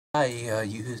Hi,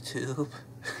 YouTube.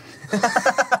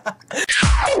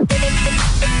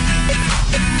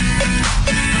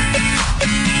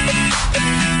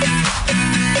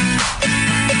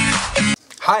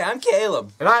 Hi, I'm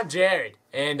Caleb. And I'm Jared.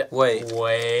 And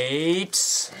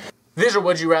wait. These are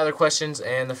would you rather questions,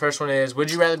 and the first one is, would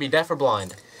you rather be deaf or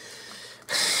blind?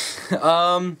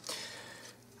 Probably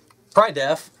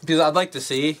deaf, because I'd like to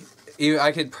see.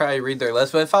 I could probably read their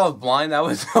list, but if I was blind, that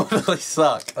would totally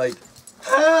suck. Like,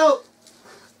 help!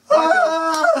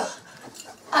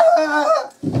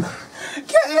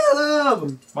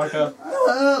 Caleb! Micah.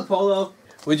 Polo.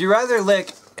 Would you rather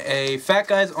lick a fat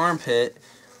guy's armpit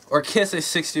or kiss a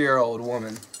 60-year-old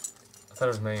woman? I thought it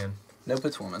was man. Nope,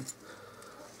 it's woman.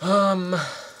 Rather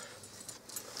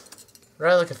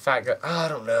like a fat guy. I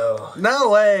don't know. No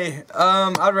way.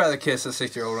 I'd rather kiss a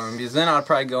 60-year-old woman because then I'd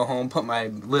probably go home, put my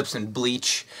lips in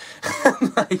bleach,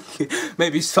 like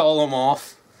maybe stall them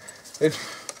off,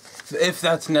 if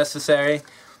that's necessary.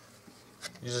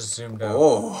 You just zoomed out.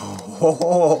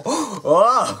 Oh.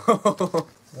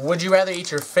 Would you rather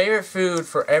eat your favorite food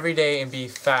for every day and be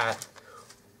fat,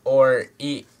 or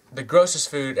eat the grossest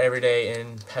food every day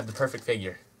and have the perfect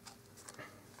figure?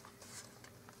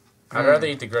 I'd rather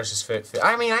eat the grossest food.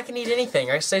 I mean, I can eat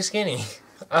anything. I stay skinny.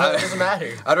 It doesn't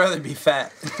matter. I'd rather be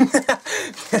fat.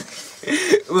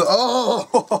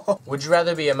 Oh. Would you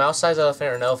rather be a mouse-sized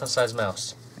elephant or an elephant-sized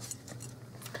mouse?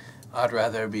 I'd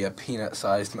rather be a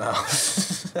peanut-sized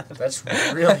mouse. That's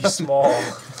really small.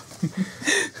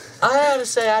 I had to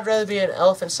say I'd rather be an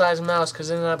elephant-sized mouse, because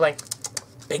then I'd be like,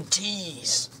 big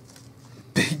cheese.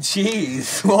 Big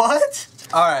cheese? What?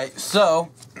 Alright, so,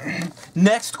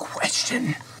 next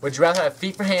question. Would you rather have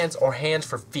feet for hands or hands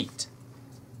for feet?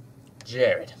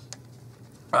 Jared.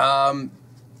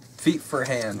 Feet for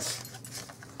hands.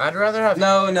 I'd rather have...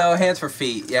 No, hands for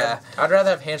feet, yeah. I'd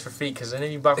rather have hands for feet, because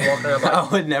then you walk around like... I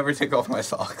would never take off my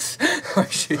socks. Or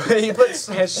shoes. You put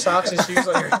socks and shoes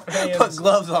on your hands. Put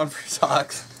gloves on for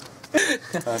socks.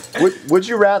 Would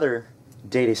you rather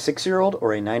date a 6-year-old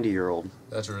or a 90-year-old?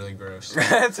 That's really gross.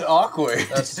 That's awkward.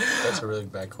 That's a really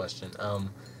bad question.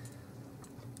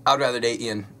 I'd rather date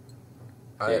Ian.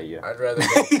 I'd rather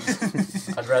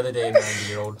date a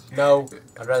 90-year-old. No,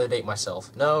 I'd rather date myself.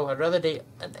 No, I'd rather date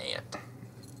an ant.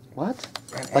 What?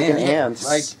 Like an ant?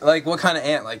 Like what kind of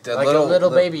ant? Like the like a little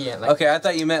baby ant. Like, okay, I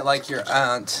thought you meant like your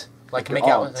aunt. Like make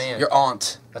out with an ant. Your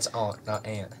aunt. That's aunt, not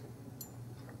ant.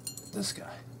 This guy.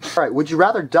 Alright, would you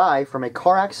rather die from a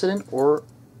car accident or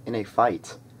in a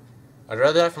fight? I'd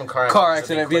rather die from a car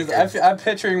accident because I'm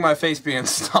picturing my face being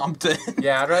stomped in.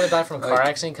 Yeah, I'd rather die from a car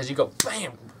accident because you go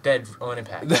BAM! Dead on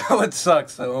impact. That would suck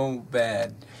so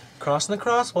bad. Crossing the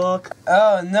crosswalk.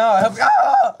 Oh no, I hope.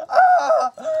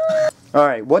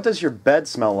 Alright, what does your bed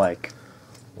smell like?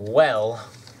 What Well.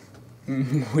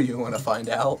 do you want to find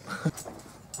out?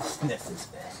 Sniff this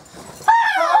bed.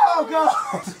 Oh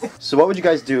god! So what would you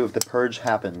guys do if the purge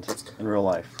happened in real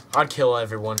life? I'd kill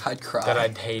everyone. I'd cry. That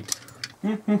I'd hate.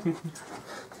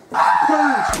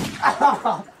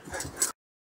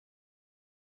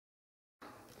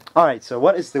 Alright, so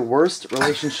what is the worst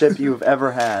relationship you've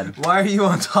ever had? Why are you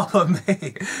on top of me?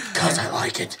 Because I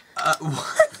like it.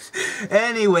 What?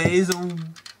 Anyways, the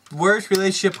worst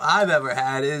relationship I've ever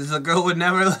had is a girl would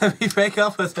never let me break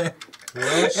up with her.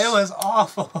 Really? It was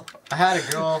awful. I had a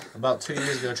girl about 2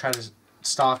 years ago try to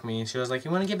stalk me, and she was like,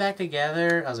 "You want to get back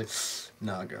together?" I was like,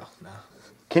 "No, girl, no."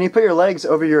 Can you put your legs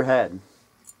over your head?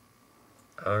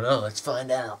 I don't know. Let's find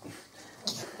out.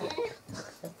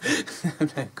 I'm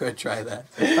not gonna try that.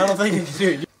 I don't think you can do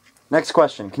it. Next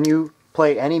question. Can you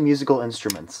play any musical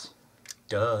instruments?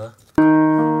 Duh.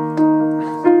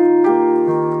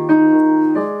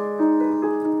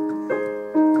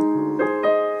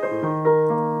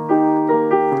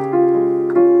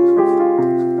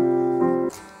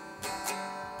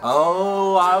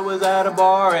 Oh, I was at a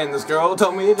bar and this girl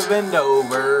told me to bend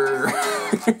over.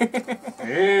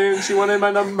 And she wanted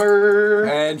my number.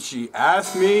 And she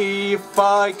asked me if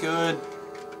I could.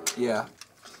 Yeah.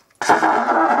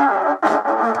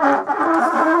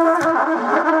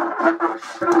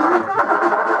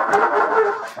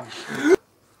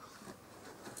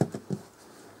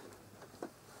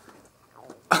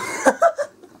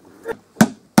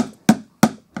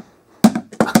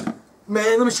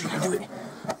 Man, let me see how to do it.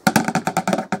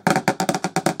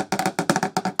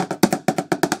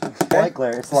 It's like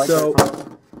Larry. It's like So,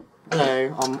 Hey,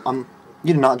 you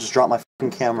did not just drop my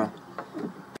fucking camera.